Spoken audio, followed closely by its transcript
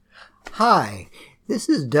Hi, this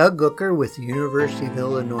is Doug Gooker with the University of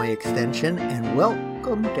Illinois Extension, and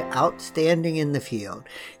welcome to Outstanding in the Field.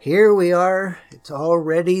 Here we are. It's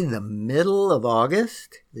already the middle of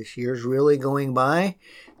August. This year's really going by.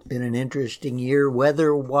 It's been an interesting year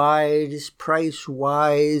weather-wise,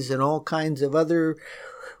 price-wise, and all kinds of other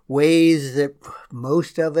ways that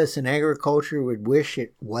most of us in agriculture would wish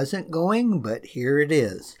it wasn't going, but here it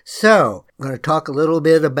is. So, I'm going to talk a little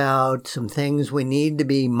bit about some things we need to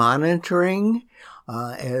be monitoring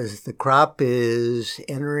as the crop is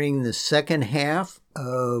entering the second half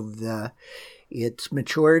of its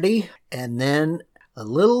maturity, and then a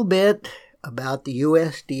little bit about the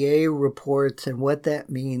USDA reports and what that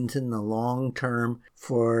means in the long term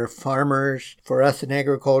for farmers, for us in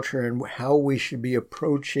agriculture, and how we should be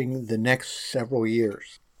approaching the next several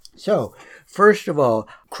years. So, first of all,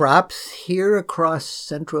 crops here across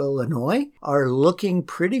central Illinois are looking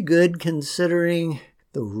pretty good considering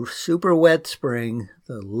the super wet spring,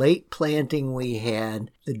 the late planting we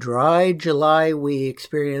had, the dry July we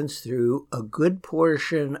experienced through a good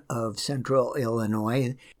portion of central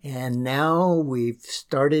Illinois, and now we've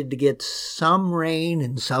started to get some rain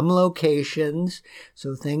in some locations,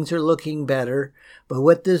 so things are looking better. But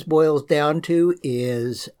what this boils down to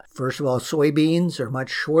is, first of all, soybeans are much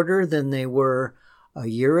shorter than they were a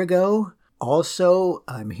year ago. Also,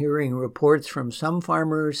 I'm hearing reports from some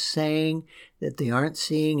farmers saying that they aren't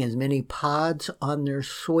seeing as many pods on their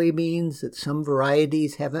soybeans, that some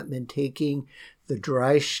varieties haven't been taking the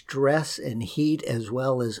dry stress and heat as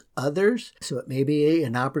well as others. So it may be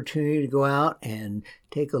an opportunity to go out and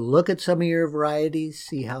take a look at some of your varieties,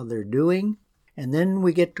 see how they're doing. And then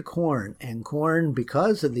we get to corn. And corn,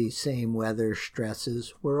 because of these same weather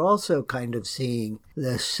stresses, we're also kind of seeing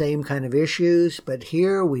the same kind of issues. But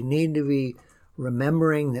here we need to be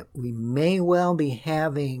remembering that we may well be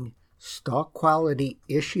having stalk quality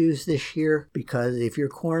issues this year, because if your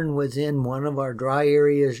corn was in one of our dry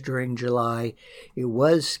areas during July, it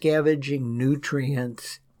was scavenging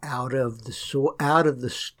nutrients out of the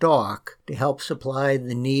stalk to help supply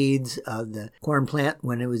the needs of the corn plant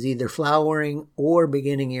when it was either flowering or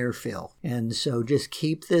beginning ear fill. And so just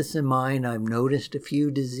keep this in mind. I've noticed a few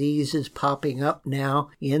diseases popping up now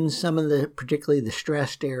in some of the, particularly the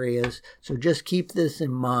stressed areas. So just keep this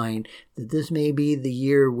in mind, that this may be the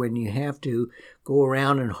year when you have to go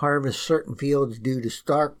around and harvest certain fields due to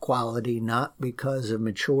stalk quality, not because of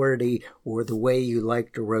maturity or the way you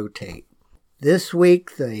like to rotate. This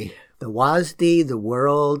week, the WASDE, the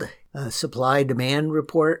World Supply Demand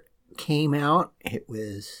Report, came out. It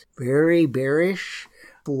was very bearish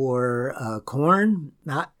for corn,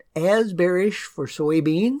 not as bearish for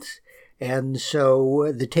soybeans. And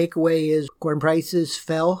so the takeaway is corn prices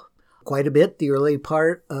fell quite a bit the early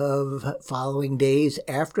part of following days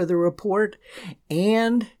after the report.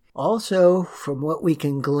 And also, from what we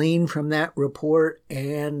can glean from that report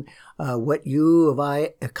and what you of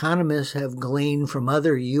economists have gleaned from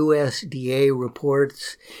other USDA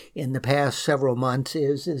reports in the past several months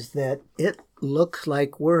is that it looks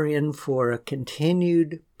like we're in for a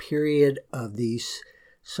continued period of these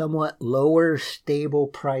somewhat lower stable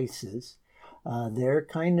prices. They're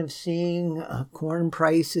kind of seeing corn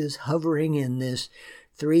prices hovering in this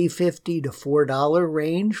 $3.50 to $4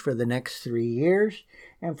 range for the next 3 years.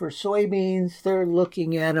 And for soybeans, they're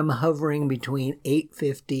looking at them hovering between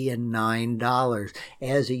 $8.50 and $9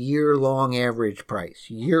 as a year-long average price.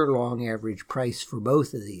 Year-long average price for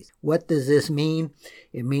both of these. What does this mean?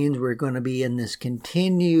 It means we're going to be in this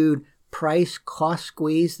continued price cost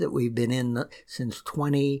squeeze that we've been in since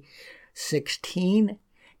 2016.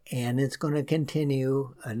 And it's going to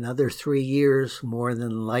continue another 3 years more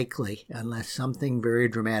than likely, unless something very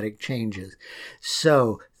dramatic changes.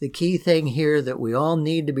 So the key thing here that we all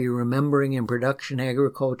need to be remembering in production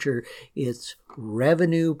agriculture is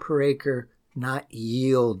revenue per acre, not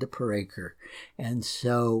yield per acre. And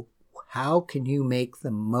so how can you make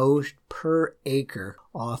the most per acre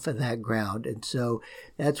off of that ground? And so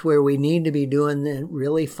that's where we need to be doing the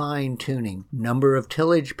really fine tuning. Number of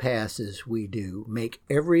tillage passes we do. Make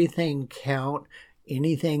everything count.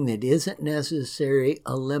 Anything that isn't necessary,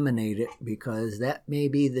 eliminate it, because that may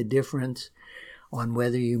be the difference on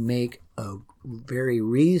whether you make a very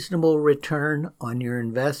reasonable return on your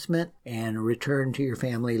investment and a return to your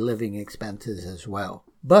family living expenses as well.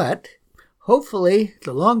 But hopefully,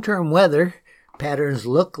 the long-term weather patterns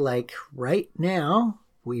look like right now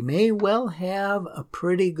we may well have a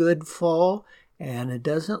pretty good fall, and it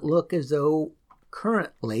doesn't look as though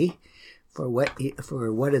currently, for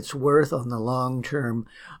what it's worth on the long-term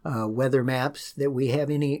weather maps, that we have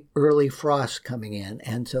any early frost coming in.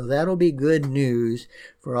 And so that'll be good news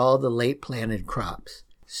for all the late planted crops.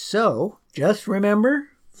 So just remember,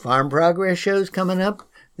 Farm Progress Show's coming up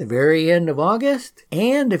the very end of August.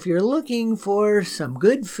 And if you're looking for some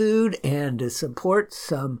good food and to support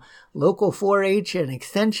some local 4-H and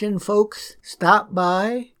Extension folks, stop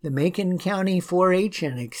by the Macon County 4-H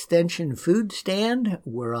and Extension food stand.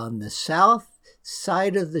 We're on the south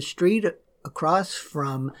side of the street across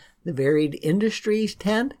from the Varied Industries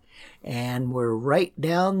tent. And we're right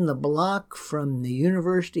down the block from the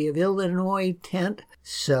University of Illinois tent.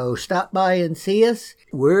 So stop by and see us.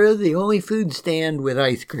 We're the only food stand with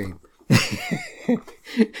ice cream.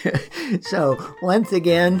 So once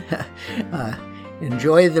again,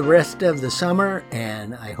 enjoy the rest of the summer,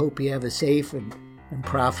 and I hope you have a safe and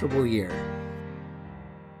profitable year.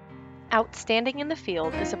 Outstanding in the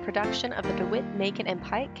Field is a production of the DeWitt, Macon, and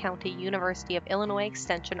Piatt County University of Illinois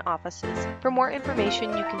Extension offices. For more information,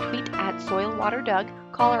 you can tweet at SoilWaterDoug,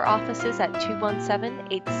 call our offices at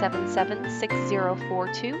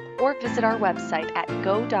 217-877-6042, or visit our website at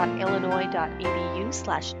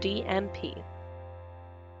go.illinois.edu/DMP.